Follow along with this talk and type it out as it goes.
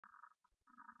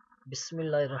بسم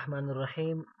الله الرحمن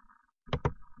الرحیم.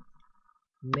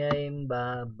 میایم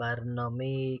با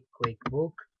برنامه کویک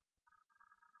بوک.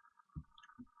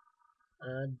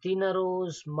 دین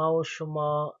روز ما و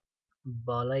شما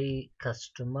بالای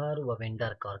کستومر و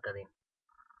وندر کار کردیم.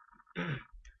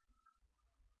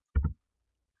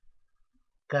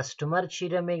 کستومر چی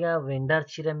را میگه، وندر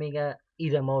چی را میگه، ای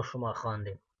را ما و شما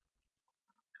خواندیم.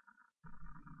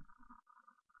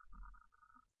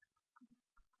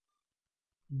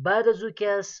 بعد از او که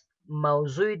از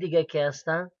موضوع دیگه که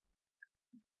هستن،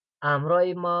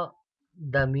 امرای ما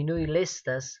در منوی لیست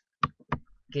است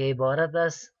که عبارت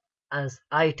است از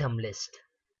آیتم لیست.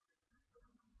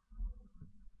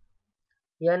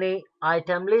 یعنی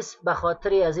آیتم لیست به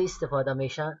خاطر از استفاده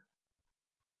میشه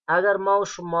اگر ما و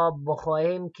شما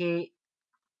بخواهیم که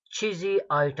چیزی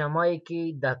آیتمایی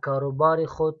که در کاروبار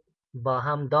خود با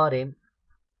هم داریم،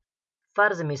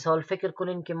 فرض مثال فکر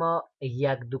کنین که ما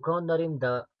یک دکان داریم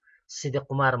در صدیق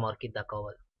عمر مارکت در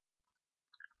کابل.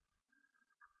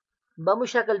 به مو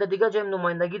شکل در دیگه جایم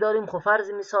نمایندگی داریم. خب فرض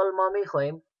مثال ما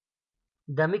میخواهیم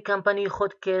در می کمپانی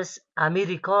خود که امی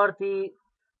ریکاردی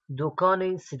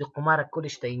دکان صدیق عمر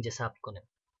کلش در اینجا ثبت کنیم.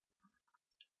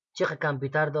 چقدر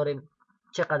کامپیوتر داریم،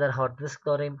 چقدر هارد دیسک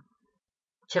داریم،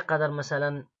 چقدر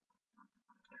مثلا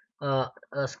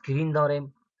اسکرین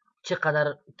داریم،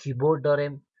 چقدر کیبورد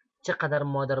داریم، چقدر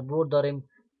مادربرد داریم.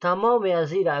 تمام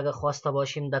از این را اگر خواسته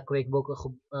باشیم در کویک بوک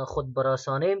خود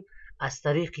براسانیم از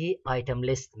طریق آیتم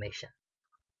لیست میشه.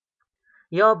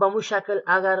 یا به مو شکل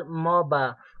اگر ما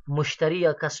با مشتری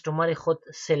یا کستومر خود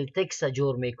سیل تکس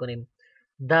جور میکنیم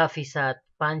 10%،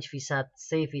 5%،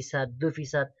 3%،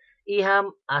 2%، این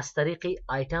هم از طریق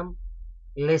آیتم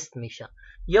لیست میشه.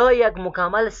 یا یک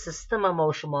مکمل سیستم ما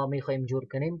و شما میخوایم جور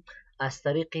کنیم از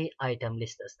طریق آیتم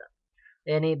لیست است.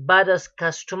 یعنی بعد از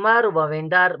کستومر و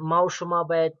وندر ما و شما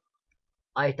باید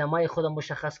آیتم های خود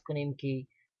مشخص کنیم که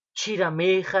چی را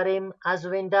میخریم از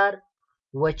وندر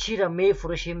و چی را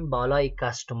میفروشیم بالای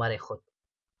کستومر خود.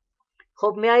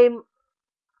 خب میاییم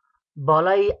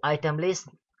بالای آیتم لیست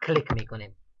کلیک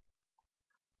میکنیم.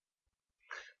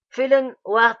 فعلا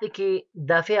وقتی که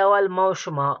دفعه اول ما و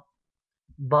شما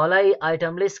بالای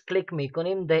آیتم لیست کلیک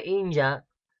میکنیم، در اینجا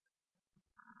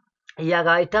یک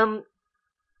آیتم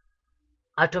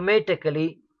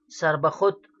اتوماتیکلی سر به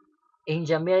خود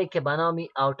اینجا میایی که به نام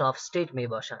اوت آف استیت می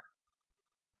باشه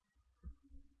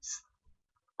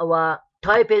و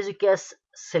تایپ ازی که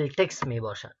سیل تکس می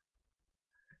باشه.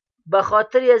 به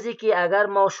خاطر ازی که اگر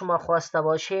ما شما خواسته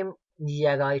باشیم یک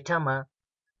آیتم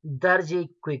درج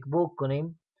کویک بوک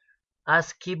کنیم،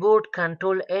 از کیبورد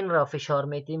کنترل ان را فشار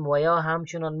میتیم و یا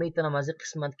همچنان میتونم از این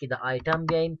قسمت که در آیتم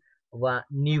بیاییم و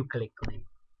نیو کلیک کنیم.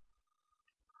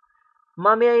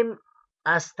 ما میاییم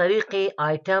از طریق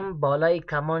آیتم بالای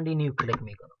کماند نیو کلیک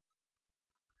میکنم.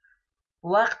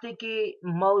 وقتی که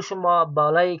ما و شما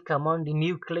بالای کماند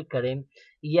نیو کلیک کردیم،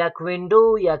 یک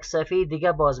ویندو، یک صفحه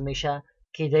دیگه باز میشه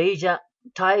که در اینجا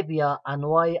تایپ یا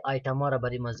انواع آیتم ها را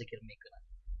برای ما ذکر میکنه.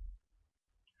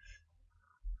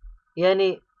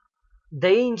 یعنی در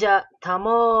اینجا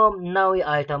تمام نوع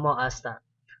آیتم ها هستند.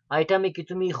 آیتمی که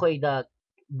تو میخوای در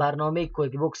برنامه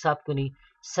کویک بوک ثبت کنی،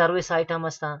 سرویس آیتم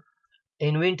هستند،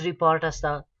 اینونتری پارت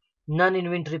هستند، نان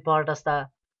اینونتری پارت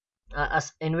هستند،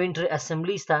 اینونتری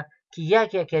اسمبلی هستند که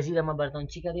یک یک از این ما براتون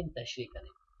چی کردیم تشریح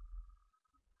کردیم.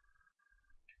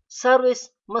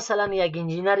 سرویس مثلا یک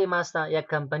انجینری هست، یک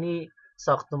کمپانی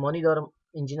ساختمانی دارم،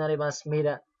 انجینری هست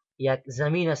میره یک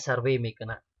زمین سروی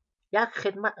میکنه، یک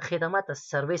خدمات از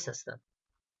سرویس هستند.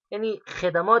 یعنی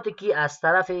خدماتی که از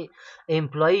طرف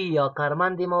امپلایی یا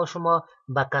کارمند ما و شما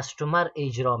به کستومر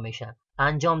اجرا میشه،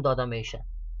 انجام داده میشه.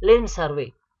 لند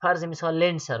سروی، فرض مثال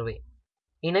لند سروی،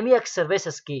 اینمی یک سرویس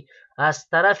است که از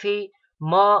طرف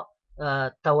ما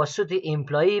توسط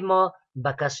امپلایی ما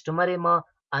به کستومر ما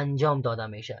انجام داده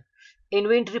میشه.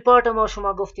 اینونتری پارت ما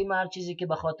شما گفتیم هر چیزی که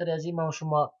به خاطر از این ما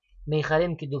شما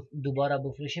میخریم که دوباره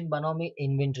بفروشیم به نام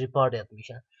اینونتری پارت یاد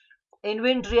میشه.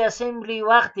 اینونتری اسمبلی،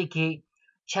 وقتی که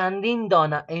چندین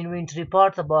دانه اینونتری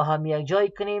پارت با هم یک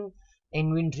جای کنیم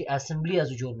اینونتری اسمبلی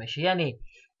از جور میشه. یعنی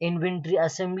اینونتری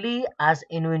اسمبلی از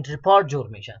اینونتری پارت جور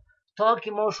میشه. تا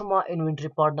که ما شما اینونتری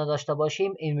پارت نداشته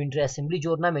باشیم اینونتری اسمبلی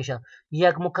جور نمیشه.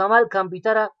 یک مکمل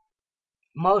کامپیوتر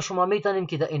ما شما میتونیم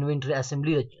که در اینونتری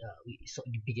اسمبلی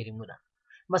بگیریم.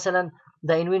 مثلا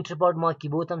در اینونتری پارت ما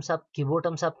کیبورد هم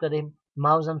ثبت کردیم،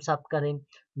 ماوس هم ثبت کردیم،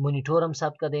 مانیتور هم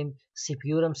ثبت کردیم، سی پی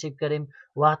یو هم ثبت کردیم.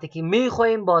 وقتی که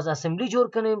میخوایم باز اسمبلی جور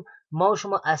کنیم ما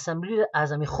شما اسمبلی را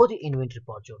از خود اینونتری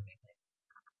پارت جور میکنیم.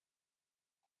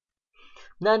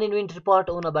 نان اینوینتری پارت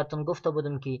اون براتون گفته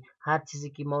بودم که هر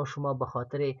چیزی که ما و شما به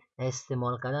خاطر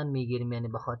استعمال کردن میگیریم، یعنی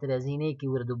به خاطر از اینه که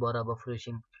او رو دوباره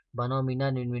بفروشیم، به نام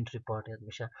نان اینوینتری پارت یاد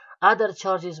میشه. ادر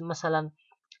چارجز، مثلا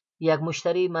یک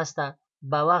مشتری مثلا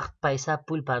به وقت پیسه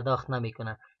پول پرداخت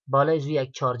نمیکنه، بالای از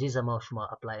یک چارجز ما شما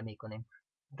اپلای میکنیم،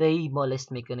 دی ما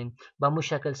لیست میکنیم. به مو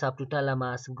شکل ساب توتال هم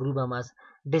است، گروپ هم است،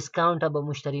 دیسکاونت به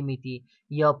مشتری میتی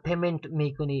یا پیمنت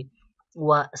میکنی.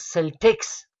 و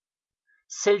سلتکس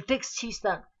چیست؟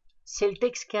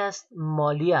 سلتکس که است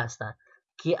مالیه است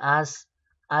که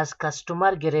از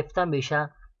کستومر گرفته میشه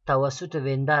توسط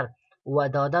وندر و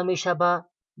داده میشه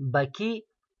به کی؟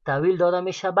 تحویل داده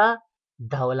میشه به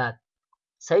دولت.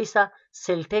 صحیح است؟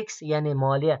 سلتکس یعنی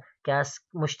مالیه که از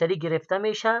مشتری گرفته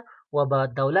میشه و به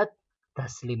دولت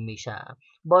تسلیم میشه.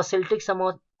 با سلتکس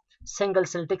ما سنگل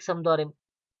سلتکس هم داریم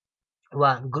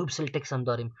و گروپ سلتکس هم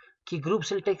داریم که گروپ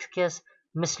سلتکس که است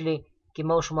مثل که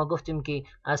ما شما گفتیم که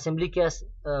اسمبلی که است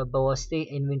به واسطه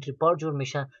اینونتری پارت جور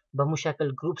میشه، به مو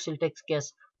شکل گروپ سلتکس که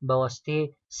است به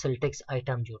واسطه سلتکس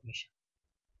آیتم جور میشه.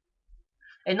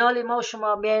 اینالی ما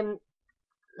شما میایم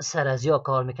سر از یا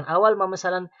کار میکنیم. اول ما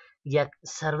مثلا یک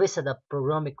سرویس در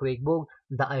پروگرام کویک بوک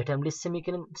در آیتم لیست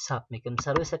میکنیم، ثبت میکنیم.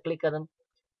 سرویس کلیک کردم،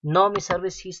 نام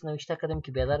سرویس چیست نوشته کردم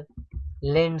که بیادر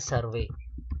لند سروی.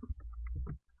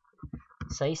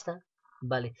 صحیح است؟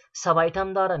 بله. سب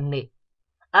آیتم داره؟ نه.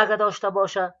 اگه داشته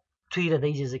باشه توی را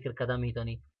دیجه ذکر کده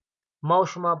میدانی. ما و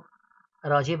شما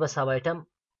راجع به سب آیتم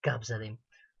گپ زدیم.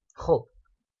 خب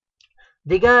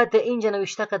دیگه تا اینجا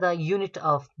نوشته کده یونیت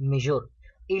آف میجور.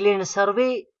 ایلین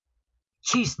سروی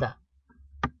چیست؟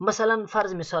 مثلا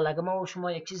فرض مثال اگه ما و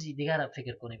شما یک چیزی دیگر را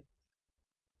فکر کنیم،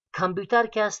 کامپیوتر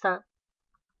که هست،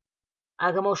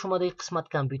 اگه ما و شما در قسمت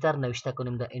کامپیوتر نوشته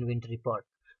کنیم در اینونتری پارت،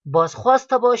 باز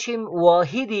خواسته باشیم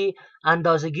واحدی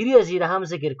اندازه‌گیری از این هم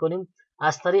ذکر کنیم،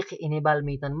 از طریق اینیبل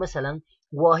میتن. مثلا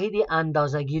واحدی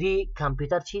اندازه‌گیری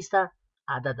کامپیوتر چیست؟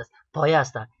 عدد است، پایه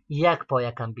است. یک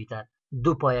پایه کامپیوتر،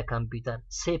 دو پایه کامپیوتر،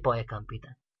 سه پایه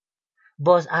کامپیوتر.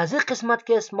 باز از این قسمت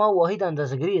که است ما واحد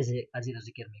اندازه‌گیری از این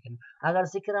ذکر میکنیم. اگر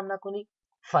ذکر هم نکنی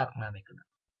فرق نمیکنه.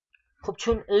 خب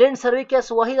چون لند سروی که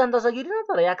است واحد اندازه‌گیری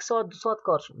نداره، 1 ساعت 2 ساعت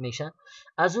کار میشه.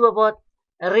 از او بعد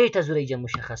ریت از او اینجا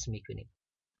مشخص میکنیم.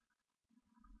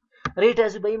 ریت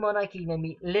از او به این معنی که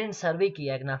لند سروی که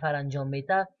یک نفر انجام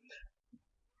میده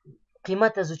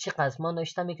قیمت از او چقدر ما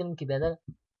نوشته میکنیم که بیادر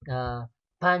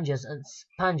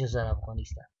 5000 افغانی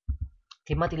است.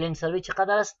 قیمت لند سروی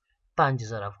چقدر است؟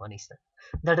 5000 افغانی است.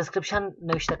 در دیسکریپشن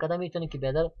نوشته کده میتونی که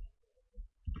بیادر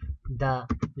the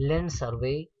land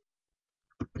survey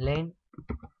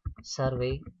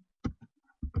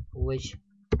which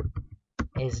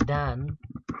is done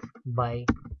by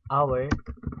our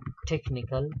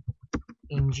technical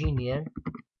engineer,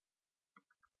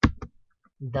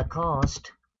 the cost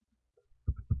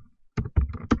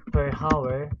per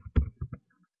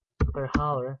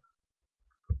hour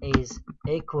is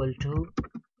equal to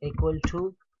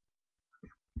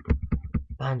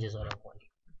 5000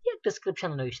 افغانی. یک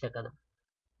دیسکریپشن نوشته کردم.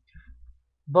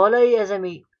 بالای از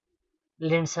امی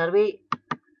لند سروی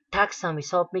تکس هم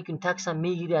حساب میکنیم، تکس هم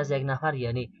میگیری از یک نفر،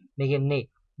 یعنی میگیم نه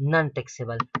نان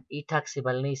تکسیبل، این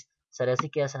تکسیبل نیست، سرسی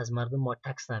که از مردم ما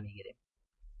تکس نمیگیریم.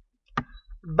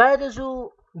 بعد از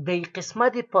او در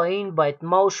قسمت پایین باید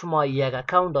ما و شما یک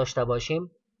اکاونت داشته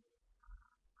باشیم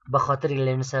به خاطر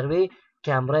لند سروی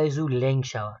که امرای از او لینک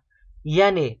شود.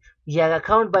 یعنی یک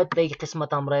اکاونت باید در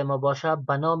قسمت امرای ما باشه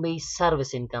به نام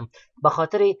سرویس اینکم، به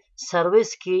خاطر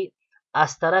سرویس که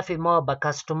از طرف ما به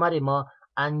کستومر ما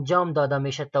انجام داده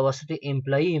میشه توسط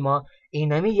امپلایی ما،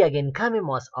 اینمی یک اینکم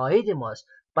ماست، عاید ماست.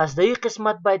 پس در این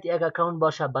قسمت باید یک اکاونت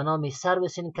باشه به نام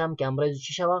سرویس اینکم که امروز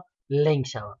چی شود؟ لینک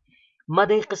شود. ما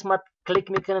در این قسمت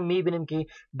کلیک میکنم، میبینیم که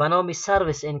به نام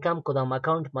سرویس اینکم کدام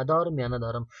اکاونت ما دارم یا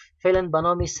ندارم. فعلا به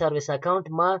نام سرویس اکاونت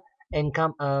ما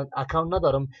اینکم اکاونت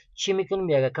ندارم. چی میکنم؟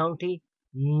 یک اکاونتی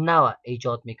نو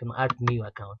ایجاد میکنم، اد نیو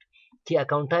اکاونت که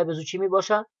اکاونت تایپ از چی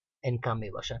میباشه؟ اینکم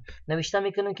میباشه. نوشته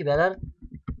میکنم که برادر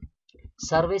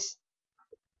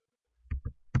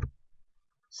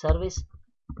سرویس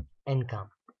اینکم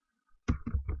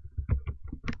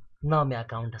نام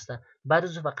اکاونت است. بعد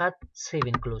از فقط سیو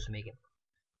این کلوز میگیم.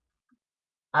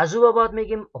 از او بعد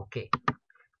میگیم اوکی.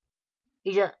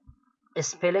 اینجا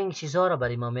اسپلینگ چیزها را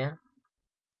برای ما میاد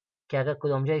که اگر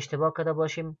کدام جا اشتباه کرده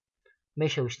باشیم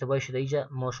میشه اشتباه شده اینجا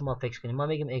ما شما فکس کنیم. ما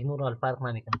میگیم ایگنور حال فرق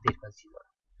نمیکنه تیر از چیزها.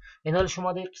 این حال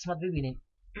شما در قسمت ببینید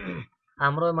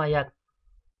همراه ما یک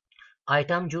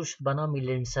آیتم جور شد به نام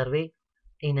لند سروی.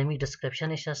 اینمی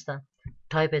دیسکریپشنش هستن،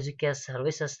 تایپ از که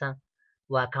سرویس هستن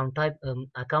و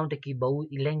اکاونت که با او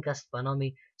لینک است به نام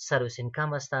سرویس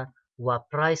اینکم هستن و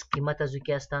پرایس قیمت از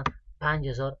که هستن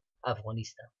 5000 افغانی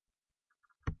است.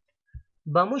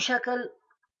 به مو شکل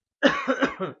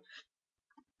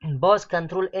باز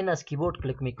کنترل ان از کیبورد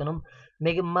کلیک میکنم،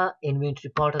 میگم ما اینونتری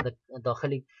پارت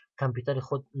داخل کامپیوتر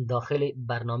خود داخل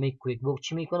برنامه کویک بوک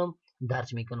چی میکنم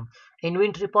درج میکنم.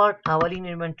 اینونتری پارت، اولین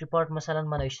اینونتری پارت مثلا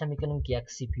من نوشته میکنم که یک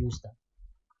سی پی یو است.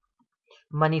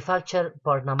 مانیفکتچر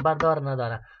پارت نمبر داره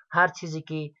نداره، هر چیزی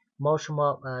که ما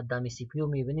شما دمی سی پی یو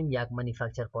میبینیم یک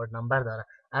مانیفکتچر پارت نمبر داره،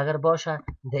 اگر باشه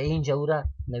در اینجا او را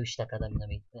نوشته کردن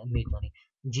میتونی.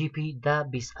 جی پی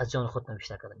 1020 از جان خود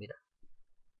نوشته کردن میره.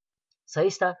 صحیح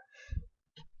است.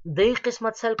 در این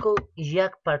قسمت سلکو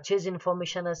یک پرچیز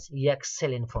انفورمیشن است، یک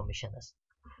سل انفورمیشن است.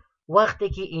 وقتی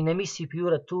که اینمی سی پی یو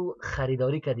را تو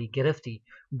خریداری کردی گرفتی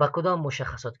با کدام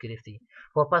مشخصات گرفتی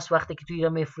و پس وقتی که توی را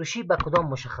میفروشی با کدام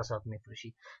مشخصات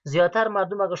میفروشی. زیادتر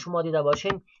مردم اگر شما دیده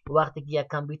باشین وقتی که یک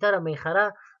کامپیوتر را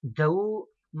میخره دو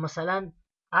مثلا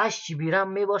 8 جی بی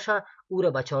رم میباشه او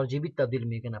را به 4 جی بی تبدیل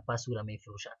میکنه پس او را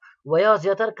میفروشه. و یا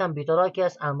زیادتر کامپیوترها که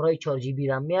از امرای 4 جی بی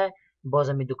رم میای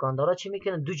بازم دکاندارا چی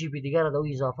میکنه 2 جی بی دیگر را دو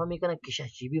اضافه میکنه که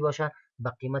 6 جی بی باشه به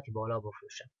قیمت بالا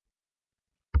بفروشه.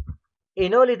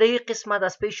 اینالی در این قسمت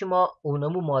از پیش ما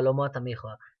اونمو معلومات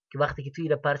میخواه که وقتی که توی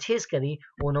را پرچیز کردی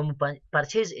اونمو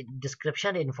پرچیز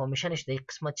دیسکریپشن انفورمیشنش در این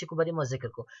قسمت چی کو برای ما ذکر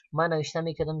کو. من نوشته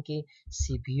میکردم که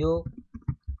سی پی یو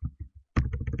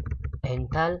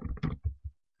انتل،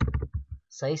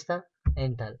 صحیح است،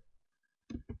 انتل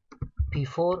پی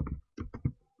 4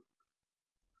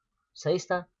 صحیح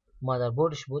است،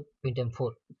 مادربردش بود پینتم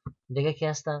 4 دیگه که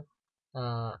هست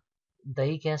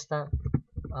دایی که هست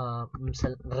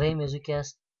مثل ریمزو که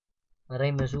هست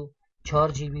ریمزو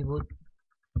 4 جی بی بود،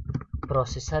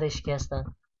 پروسیسرش که هست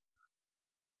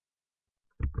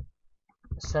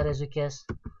سرزو که هست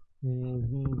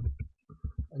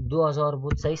 2000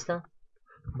 بود، صحیح است.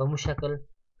 به مو شکل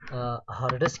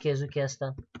هارد دیسک ازو که هست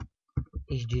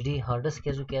اچ دی دی هارد دیسک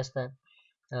ازو که هست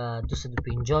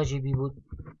 250 جی بی بود،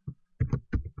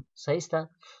 صحیح است.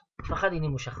 فقط اینی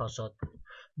مشخصات.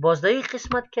 باز در این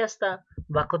قسمت که هست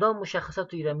و کدام مشخصات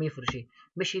توی را میفروشی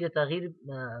میشه تغییر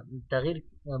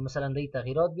مثلا در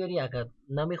تغییرات بیاری، اگر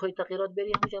نمیخوای تغییرات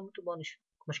بیاری همونجا تو بانش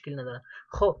مشکل نداره.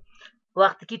 خب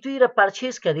وقتی که توی را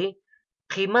پرچیز کردی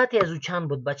قیمتی از او چند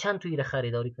بود با چند توی را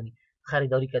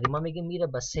خریداری کردی ما میگیم میره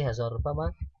به 3000 روپیه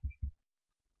من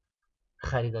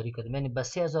خریداری کردیم، یعنی به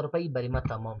 3000 روپیه برای ما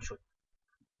تمام شد.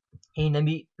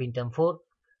 اینمی پینتم 4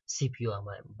 سی پی یو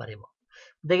برای ما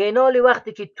دیگه. اینالی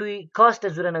وقتی که توی کاست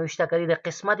زور نوشته کردی در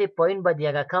قسمت پایین باید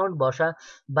یک اکاونت باشه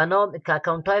به نام که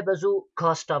اکاونت تایپ ازو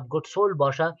کاست اف گود سولد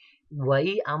باشه و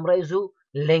ای امر ازو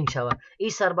لینک شوه. ای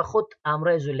سر به خود امر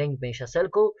ازو لینک میشه.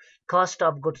 سلکو کاست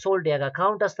اف گود سولد یک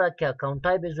اکاونت است که اکاونت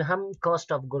تایپ ازو هم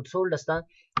کاست اف گود سولد است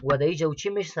و در اینجا چی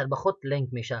میشه سر به خود لینک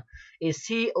میشه. ای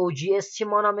سی او جی اس چی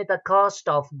معنی میده کاست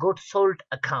اف گود سولد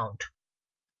اکاونت.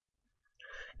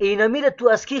 اینا میره تو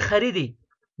از کی خریدی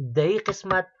در این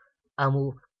قسمت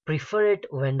امو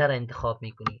preferred وندر انتخاب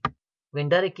میکنی،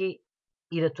 وندر که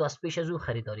ایره تو از پیش از او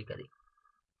خریداری کردی.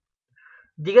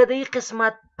 دیگه در این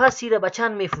قسمت پس ایره به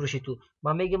چند میفروشی تو؟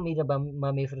 ما میگم ایره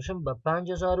ما میفروشم به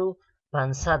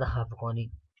 5500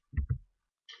 افغانی،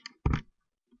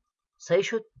 صحیح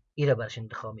شد. ایره برش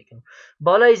انتخاب میکنم.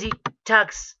 بالا ازی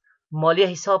تکس مالیه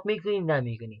حساب میکنی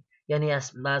نمیکنی، یعنی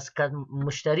از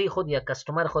مشتری خود یا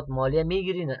کستومر خود مالیه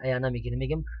میگیری یا نمیگیری.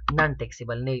 میگم نان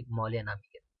تکسیبل، نه مالیه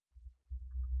نمیگیری،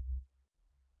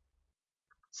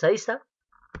 صحیح است.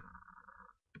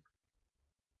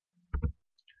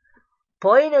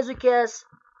 پایین ازو که از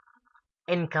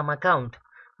اینکم اکاونت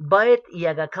باید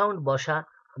یک اکاونت باشه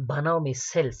به نام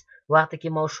سلز. وقتی که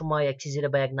ما شما یک چیزی رو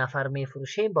به یک نفر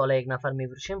میفروشیم بالا یک نفر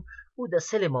میفروشیم او در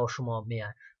سل ما شما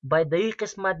میاد باید در این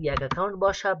قسمت یک اکاونت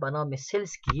باشه به نام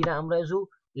سلز که این امر ازو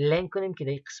لینک کنیم که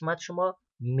در این قسمت شما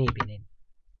میبینیم،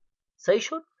 صحیح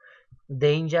شد. در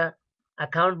اینجا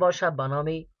اکاونت باشه به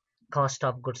نام کاست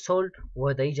اف گود سولد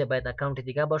و در اینجا باید اکاونت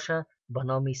دیگه باشه به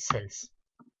نام سلز.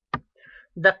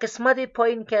 در قسمت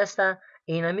پایین که است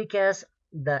اینمی که است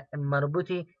در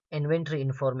مربوطی اینونتری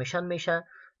انفورمیشن میشه.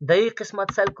 در این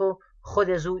قسمت سلکو خود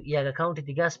ازو یک اکاونت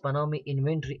دیگه است به نام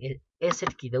اینونتری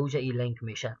اسید که در اوجا ای لینک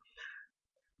میشه.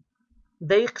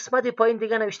 در این قسمت پایین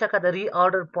دیگه نوشته که در ری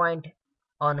آردر پوینت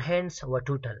آن هندز و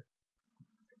توتل.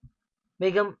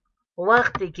 میگم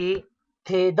وقتی که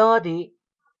تعدادی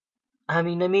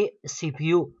همینمی سی پی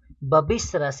یو به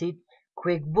 20 رسید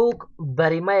کویک بوک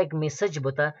برای ما یک میسج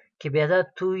بوده که بیادر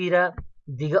تو ایره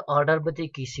دیگه آردر بده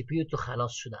که سی پی یو تو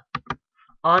خلاص شده.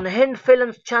 آن هند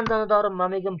فعلا چند دانه دارم؟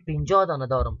 من میگم 50 دانه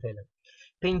دارم فعلا.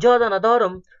 50 دانه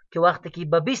دارم که وقتی که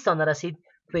به 20 دانه رسید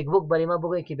کویک بوک برای ما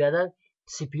بگه که بیادر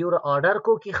سی پی یو رو آردر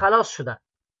کو که خلاص شده.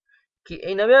 که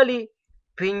اینمی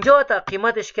 50 تا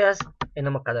قیمتش که است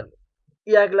اینما قدر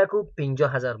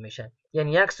 1,50,000 میشه.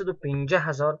 یعنی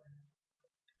 150,000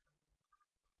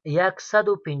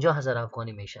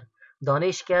 افغانی میشن.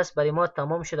 دانش که است برای ما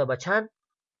تمام شده به چند؟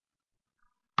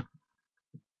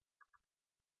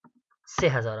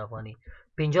 3000 افغانی.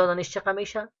 50 دانش چقدر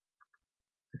میشه؟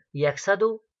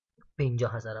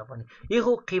 150,000 افغانی. این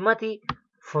خو قیمتی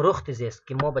فروخت زیست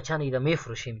که ما به چند ایره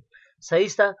میفروشیم. صحیح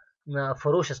است؟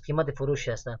 فروش است، قیمت فروش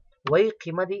است و این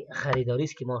قیمتی خریداری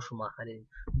است که ما شما خریدیم.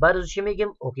 بعد از چی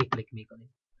میگیم؟ اوکی کلیک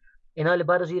میکنیم. اینا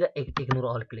بعد از ایره ایگنور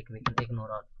آل کلیک میکنیم.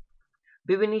 ایگنور آل.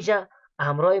 ببینید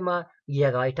همراه ما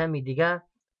یک آیتم دیگه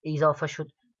اضافه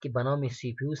شد که به نام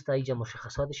سی پی یو است. اینجا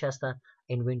مشخصاتش هست.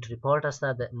 اینونتری پارت است،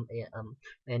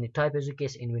 یعنی تایپ از که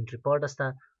اینونتری پارت است.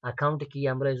 اکاونت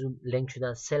که همراه لینک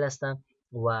شده سل است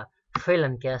و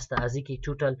فعلا که است از اینکه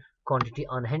توتال کوانتیتی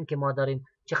آن هند که ما داریم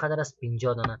چقدر است؟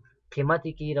 50 دانه.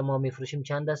 قیمتی که ایره ما میفروشیم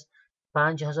چند است؟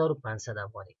 5500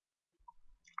 افغانی.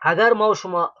 اگر ما و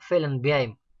شما فعلا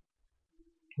بیایم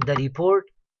در ریپورت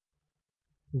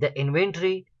د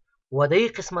اینونتری و در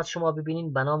این قسمت شما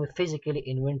ببینین به نام فیزیکلی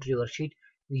اینونتری ورکشیت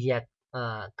یک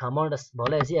کاماند است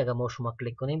بالا از اگر ما شما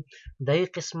کلیک کنیم در این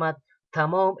قسمت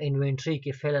تمام اینونتری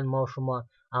که فعلا ما شما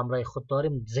همراه خود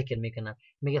داریم ذکر میکنه.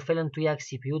 میگه فعلا تو یک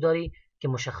سی پی یو داری که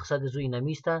مشخصات زوی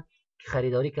نمیسته که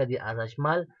خریداری کردی از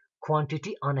اجمل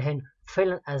کوانتیتی آن هند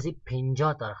فعلا از این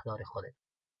 50 طرفدار خوده.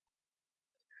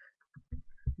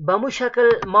 به مو شکل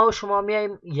ما و شما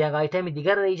میایم یک آیتم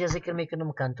دیگر را اینجا ذکر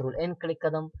میکنم. کنترل ان کلیک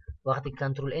کردم. وقتی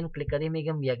کنترل ان کلیک کردیم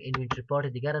میگم یک اینونتری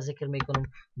پارت دیگر را ذکر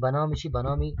میکنم به نام چی؟ به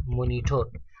نام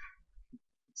مونیتور.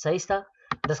 صحیح است؟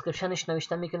 دسکریپشنش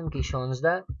نوشته میکنم که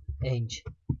 16 اینچ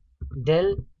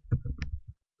دل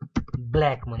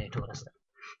بلک مونیتور است.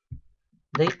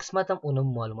 در این قسمت هم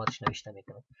اونم معلوماتش نوشته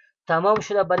میکنم. تمام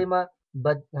شده برای ما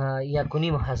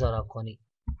 1,500 افغانی.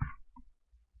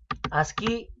 از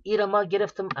کی ایره ما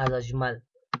گرفتم؟ از اجمل.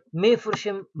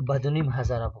 میفروشیم به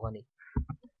 2,500 افغانی.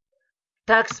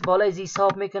 تکس بالای زی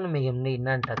حساب میکنم میگم نه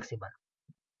نن تکسی بر.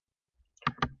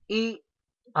 ای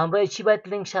امرای چی باید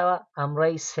لینک شوه؟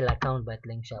 امرای سل اکاونت باید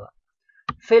لینک شوه.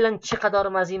 فعلا چقدر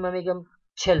دارم از این؟ میگم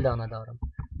 40 دانه دارم.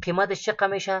 قیمتش چقدر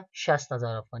میشه؟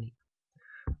 60,000 افغانی.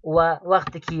 و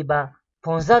وقتی که به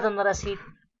 15 دانه رسید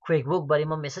کویک بوک برای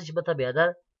ما مسیج بده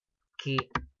بیادر که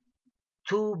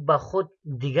تو به خود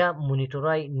دیگه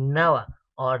مونیتورای نو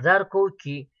آردر کو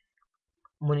که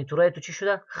مونیتورای تو چی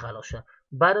شده؟ خلاص شده.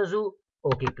 بعد از او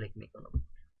اوکی کلیک میکنم.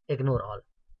 ایگنور آل.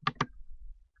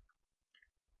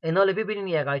 اینال ببینیم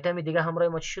یک آیتم دیگه همراه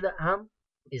ما چی شده؟ هم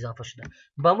اضافه شده.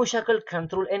 با مو شکل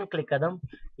کنترل ان کلیک کردم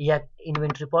یک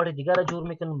اینونتری پارت دیگه را جور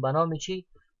میکنم به نام چی؟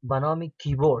 به نام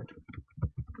کیبورد.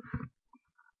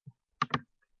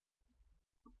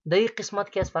 در این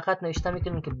قسمت که از فقط نوشته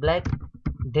میکنم که بلک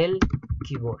دل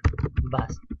کیبورد.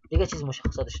 بس دیگه چیز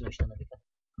مشخصاتش نوشته نمیکنم.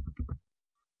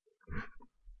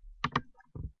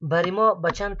 برای ما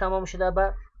به چند تمام شده؟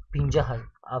 به 50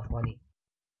 افغانی.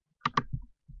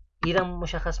 ایرم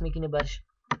مشخص میکنه برش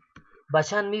به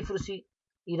چند میفروشی؟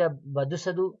 ایره به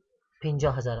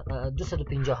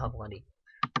 250 افغانی.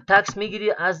 تکس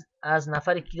میگیری از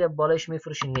نفری که بالایش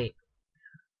میفروشی؟ نه.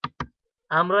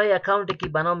 امرای اکاونتی که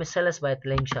به نام سلس باید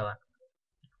لینک شود.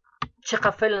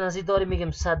 چقدر فعلا از این داری؟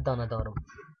 میگم 100 دانه دارم.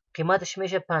 قیمتش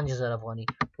میشه 5000 افغانی.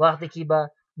 وقتی که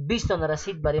به 20 دانه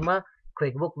رسید برای ما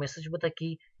کویک بوک مسیج بده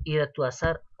که ایره تو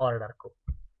اثر آردر کو.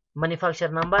 مانیفکچر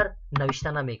نمبر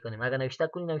نوشته نمیکنیم. اگر نوشته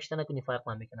کنی نوشته نکنی فرق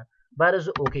نمیکنه. بعد از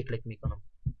اوکی کلیک میکنم.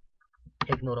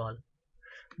 ایگنور آل.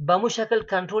 با مو شکل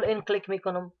کنترل ان کلیک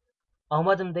میکنم.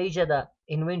 آمدم در اینجا در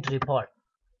اینونتری پارت.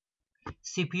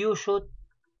 سی پی یو شد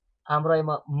امرای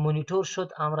ما، مونیتور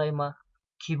شد امرای ما،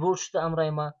 کیبورد شد امرای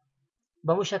ما.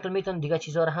 با مو شکل میتونم دیگه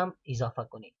چیزها رو هم اضافه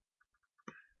کنیم.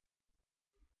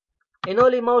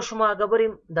 اینالی ما و شما اگر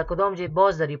بریم در کدام جای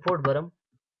باز در ریپورت برم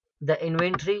در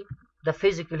اینونتری در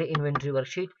فیزیکلی اینونتری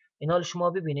ورکشیت اینال شما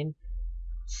ببینین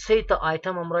 3 تا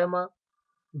آیتم امرای ما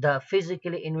در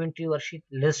فیزیکلی اینونتری ورکشیت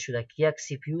لیست شده که یک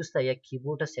سی پی یو است، یک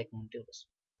کیبورد است، یک مونیتور است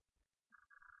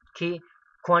که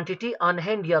کوانتیتی آن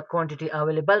هند یا کوانتیتی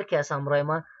اویلیبل که از امرای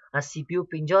ما از سی پی یو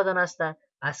 50 دانه است،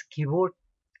 از کیبورد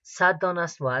 100 دانه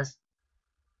است و از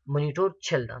مونیتور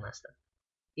 40 دانه است.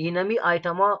 اینمی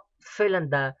آیتم ها فعلا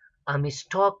در امی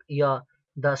استاک یا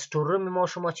در استور روم ما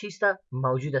شما چیست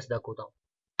موجود است در کدام.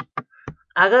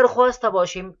 اگر خواسته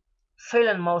باشیم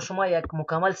فعلا ما شما یک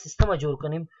مکمل سیستم جور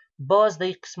کنیم باز در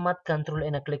این قسمت کنترل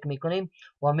این کلیک میکنیم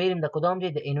و میریم در کدام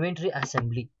جای در اینونتری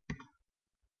اسمبلی.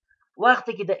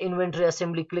 وقتی که در اینونتری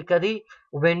اسمبلی کلیک کردی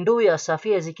ویندو یا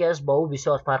صفحه از که از با او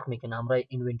بسیار فرق میکنه امرای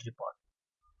اینونتری پارت.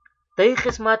 در این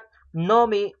قسمت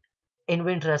نام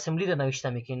اینونتری اسمبلی رو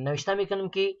نوشته میکنیم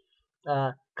که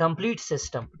complete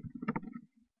system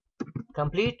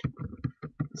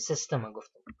سیستم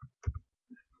گفتم.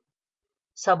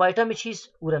 ساب آیتم چیز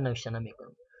او را نوشته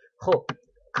نمیکنم. خب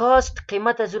کاست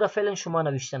قیمت از او را فعلا شما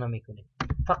نوشته نمیکنید،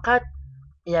 فقط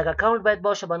یک اکاونت باید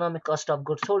باشه به نام کاست آف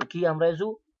گود سولد که امروز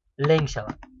او لینک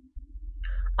شود.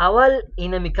 اول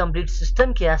اینمی کامپلیت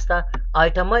سیستم که هست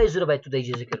آیتم های از او را باید تو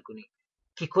دیجا ذکر کنی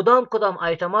که کدام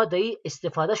آیتم ها دی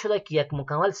استفاده شده که یک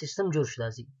مکمل سیستم جور شده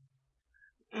ازی.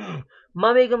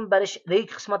 ما میگم برش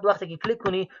دیگه قسمت وقتی که کلیک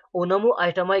کنی اونمو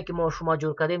آیتم هایی که ما شما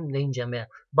جور کردیم اینجا میاد.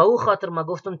 با او خاطر ما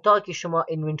گفتم تا که شما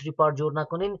اینونتری پارت جور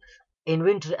نکنین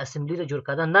اینونتری اسمبلی را جور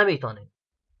کردن نمیتونین.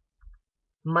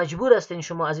 مجبور هستین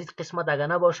شما از این قسمت اگر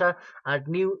نباشه اد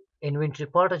نیو اینونتری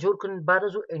پارت جور کنین، بعد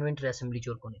از او اینونتری اسمبلی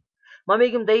جور کنین. ما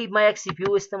میگم دی ما یک سی پی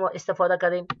یو استفاده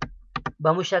کردیم،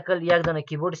 به مو شکل یک دانه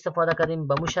کیبورد استفاده کردیم،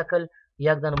 به مو شکل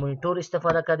یک دانه مانیتور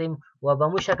استفاده کردیم و به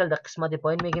مو شکل در قسمت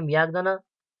پایین میگیم یک دانه.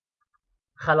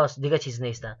 خلاص دیگه چیز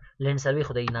نیسته، لنسروی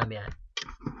خدایی نمیاد.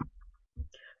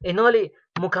 اینالی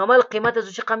مکمل قیمت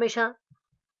از چقدر میشه؟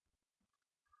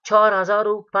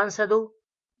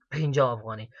 4550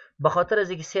 افغانی. به خاطر از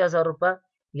اینکه 3000 روپه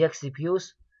یک سی پی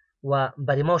یوس و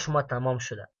برای ما شما تمام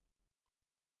شده.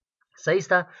 صحیح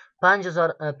است.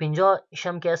 5050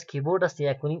 شم که از کیبورد است،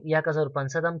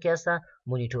 1500 هم که است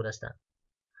مانیتور است.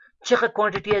 چقدر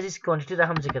کوانتیتی از این کوانتیتی را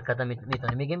هم ذکر کرده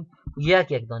میتونیم میگیم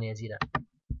یک دانه از این.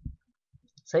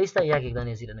 صحیح است. یک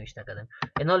دانه زیر نوشته کردم.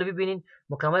 اینال ببینین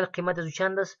مکمل قیمت از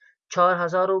چند است؟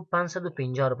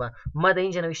 4550 روپه. ما در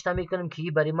اینجا نوشته میکنم که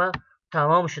این برای ما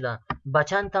تمام شده. با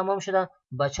چند تمام شده؟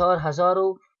 با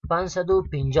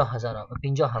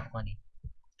 4550 افغانی.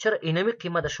 چرا اینمی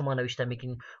قیمت شما نوشته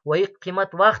میکنین و این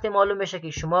قیمت وقتی معلوم میشه که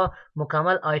شما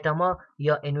مکمل آیتم ها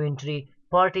یا اینونتری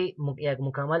پارتی یک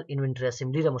مکمل اینونتری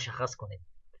اسمبلی را مشخص کنید.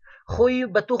 خوی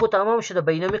به تو خود تمام شده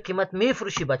به اینمی قیمت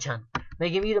میفروشی به چند؟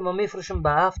 میگیم این ما میفروشم به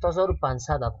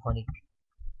 7500 افغانی.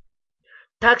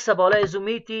 تکس بالا از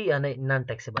میتی یا نه؟ نان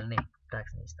تکسیبل نه،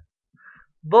 تکس نیست.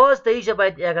 باز در اینجا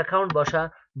باید یک اکاونت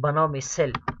باشه به نام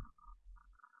سل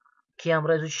که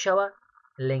امروز چی شوه؟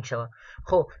 لینک شوه.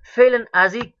 خب فعلا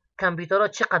از این کامپیوترها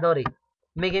چقدر داری؟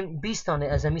 میگیم 20 تانه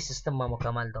از این سیستم ما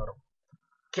مکمل دارم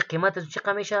که قیمت از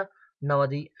چقدر میشه؟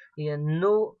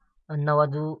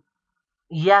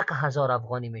 91,000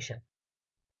 افغانی میشه.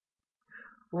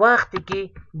 وقتی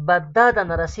که به داده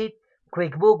نرسید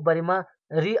کویک بوک برای ما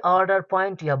ری آردر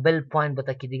پوینت یا بیل پوینت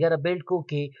بتا که دیگر بیل کو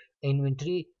که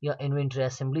اینونتری یا اینونتری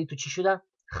اسمبلی تو چی شده؟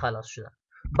 خلاص شده.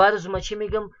 بعد از ما چی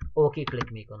میگم؟ اوکی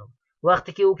کلیک میکنم.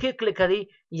 وقتی که اوکی کلیک کردی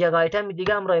یک آیتم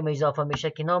دیگه هم رای اضافه میشه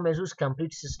که نام ازوز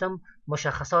کامپلیت سیستم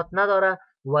مشخصات نداره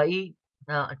و ای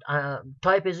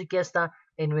تایپ ازی که است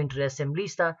اینونتری اسمبلی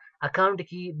است. اکاونت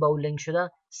که با لینک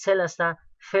شده سل است.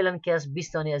 فعلا که از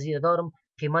 20 تانی از این دارم.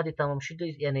 قیمت تمام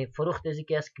شده یعنی فروخت ازی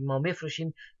که است که ما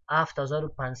میفروشیم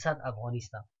 7500 افغانی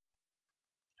است.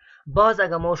 باز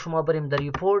اگر ما شما بریم در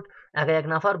ریپورت اگر یک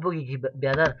نفر بگی که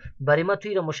بیادر برای ما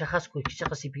توی را مشخص کنید که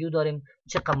چقدر سی پی یو داریم،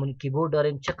 چقدر کیبورد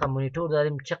داریم، چقدر مانیتور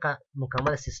داریم، چقدر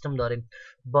مکمل سیستم داریم،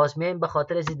 باز میایم به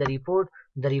خاطر از در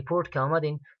ریپورت که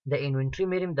آمدین در اینونتری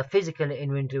میریم، در فیزیکال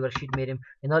اینونتری ورکشیت میریم.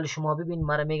 اینال شما ببین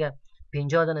مرا میگه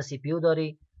 50 دانه سی پی یو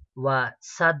داری و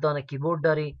 100 دانه کیبورد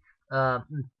داری،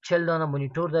 40 دانه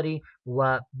مانیتور داری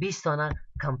و 20 دانه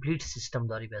کامپلیت سیستم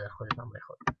داری. بیادر خودت هم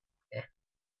خود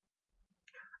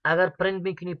اگر پرینت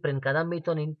میکنی پرینت کردن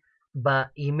میتونین، با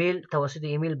ایمیل توسط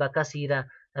ایمیل با کسی را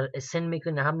سند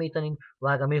میکنین هم میتونین و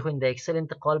اگر میخواین در اکسل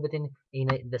انتقال بدین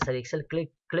این در سر اکسل کلیک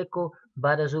کو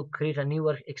بعد از او کریت ا نیو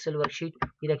اکسل ورکشیت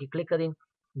اینا که کلیک کردین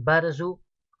بعد از او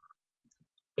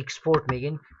اکسپورت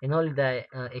میگین. اینال در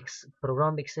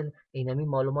پروگرام اکسل اینمی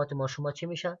معلومات ما شما چی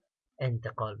میشه؟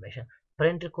 انتقال میشه.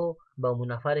 پرینت کو با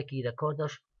منفره که رکورد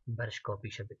داشت برش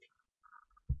کاپی شه بدین.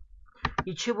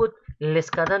 این چی بود؟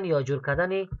 لیست کردن یا جور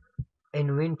کردن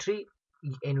اینونتری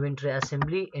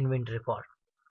اسمبلی اینونتری پارت.